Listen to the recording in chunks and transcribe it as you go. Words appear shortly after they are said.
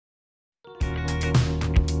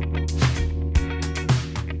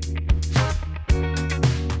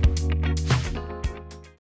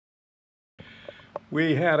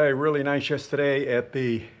We had a really nice yesterday at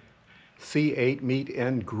the C8 Meet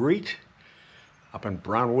and Greet up in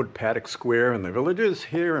Brownwood, Paddock Square in the Villages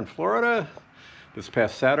here in Florida this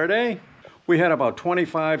past Saturday. We had about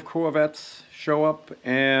 25 Corvettes show up,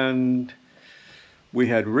 and we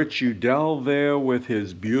had Rich Udell there with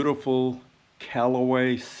his beautiful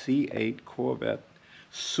Callaway C8 Corvette,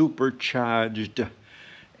 supercharged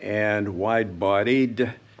and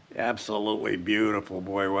wide-bodied. Absolutely beautiful.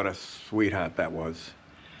 Boy, what a sweetheart that was.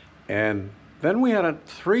 And then we had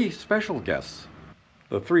three special guests.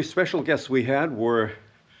 The three special guests we had were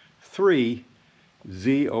three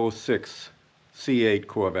Z06 C8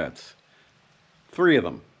 Corvettes. Three of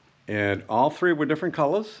them. And all three were different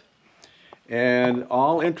colors and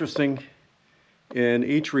all interesting in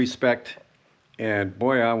each respect. And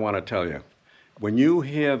boy, I want to tell you, when you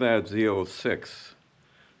hear that Z06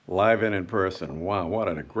 live and in person, wow,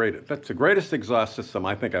 that's the greatest exhaust system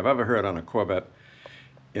I think I've ever heard on a Corvette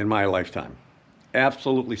in my lifetime.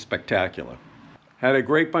 Absolutely spectacular. Had a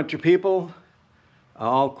great bunch of people,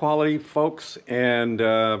 all quality folks, and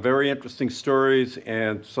very interesting stories.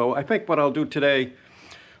 And so I think what I'll do today,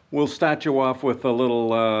 we'll start you off with a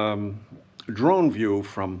little drone view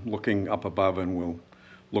from looking up above, and we'll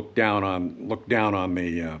look down on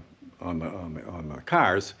the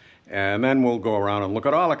cars, and then we'll go around and look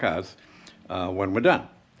at all the cars when we're done.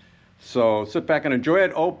 So sit back and enjoy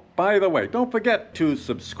it. Oh, by the way, don't forget to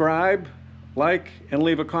subscribe, like, and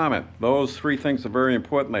leave a comment. Those three things are very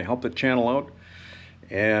important. They help the channel out.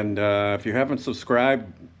 And if you haven't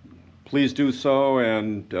subscribed, please do so,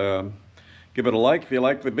 and give it a like if you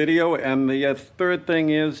like the video. And the third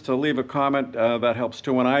thing is to leave a comment. That helps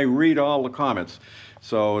too, and I read all the comments.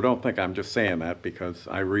 So don't think I'm just saying that, because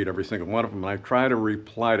I read every single one of them. And I try to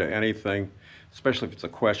reply to anything, especially if it's a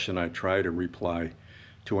question. I try to reply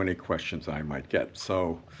to any questions I might get.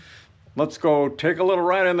 So let's go take a little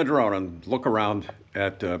ride in the drone and look around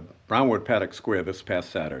at Brownwood Paddock Square this past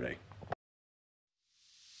Saturday.